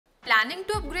Planning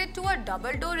to upgrade to a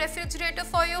double door refrigerator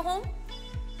for your home?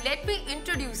 Let me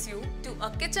introduce you to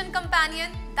a kitchen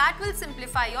companion that will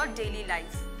simplify your daily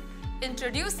life.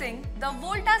 Introducing the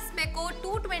Voltas Beko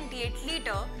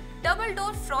 228-litre double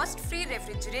door frost-free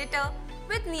refrigerator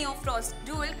with NeoFrost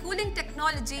dual cooling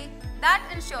technology that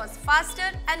ensures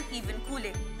faster and even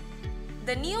cooling.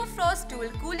 The NeoFrost dual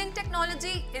cooling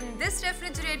technology in this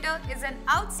refrigerator is an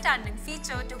outstanding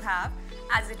feature to have,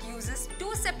 as it uses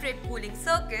two separate cooling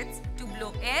circuits to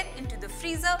blow air into the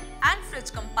freezer and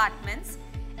fridge compartments,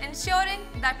 ensuring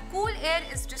that cool air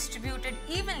is distributed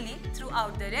evenly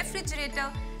throughout the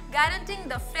refrigerator, guaranteeing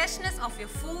the freshness of your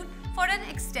food for an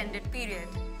extended period.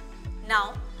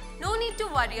 Now, no need to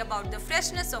worry about the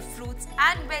freshness of fruits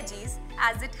and veggies,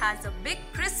 as it has a big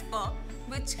crisper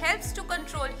which helps to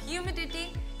control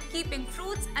humidity, keeping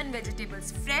fruits and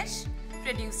vegetables fresh,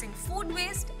 reducing food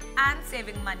waste and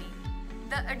saving money.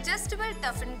 The adjustable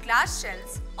toughened glass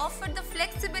shelves offer the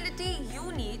flexibility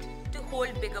you need to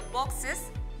hold bigger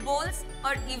boxes, bowls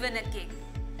or even a cake.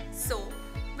 So,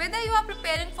 whether you are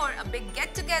preparing for a big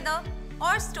get-together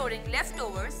or storing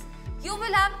leftovers, you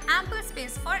will have ample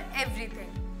space for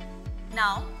everything.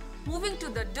 Now, moving to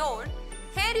the door,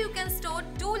 here you can store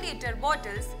 2-litre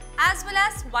bottles as well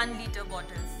as 1-litre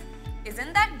bottles.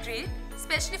 Isn't that great,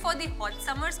 especially for the hot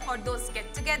summers or those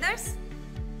get-togethers?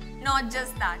 Not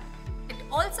just that, it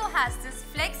also has this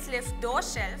flex lift door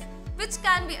shelf which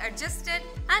can be adjusted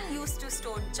and used to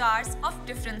store jars of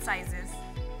different sizes.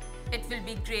 It will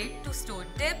be great to store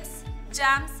dips,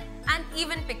 jams and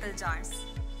even pickle jars.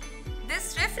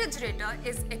 This refrigerator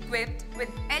is equipped with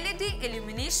LED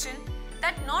illumination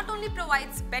that not only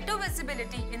provides better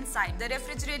visibility inside the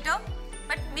refrigerator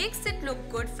but makes it look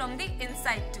good from the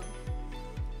inside too.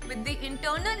 With the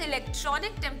internal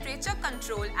electronic temperature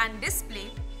control and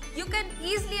display, you can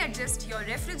easily adjust your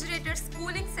refrigerator's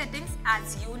cooling settings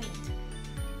as you need.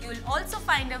 You will also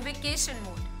find a vacation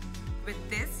mode. With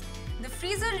this, the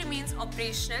freezer remains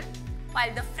operational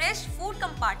while the fresh food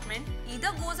compartment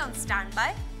either goes on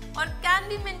standby or can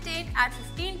be maintained at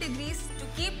 15 degrees to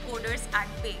keep odors at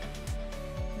bay.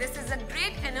 This is a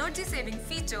great energy-saving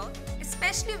feature,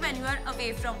 especially when you are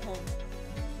away from home.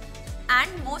 And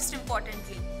most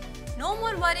importantly, no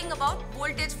more worrying about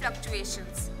voltage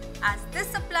fluctuations, as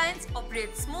this appliance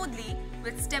operates smoothly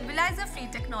with stabilizer-free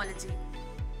technology.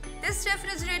 This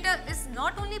refrigerator is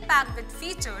not only packed with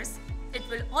features, it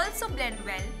will also blend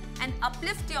well and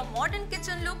uplift your modern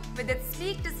kitchen look with its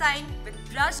sleek design with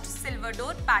brushed silver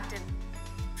door pattern.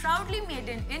 Proudly made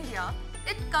in India,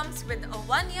 it comes with a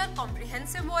 1-year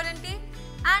comprehensive warranty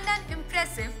and an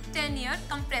impressive 10-year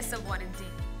compressor warranty.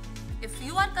 If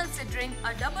you are considering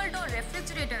a double-door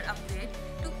refrigerator upgrade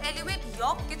to elevate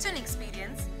your kitchen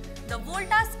experience, the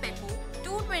Voltas Beko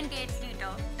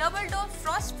 228-litre double-door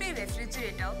frost-free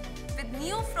refrigerator with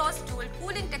NeoFrost dual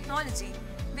cooling technology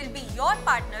will be your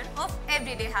partner of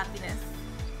everyday happiness.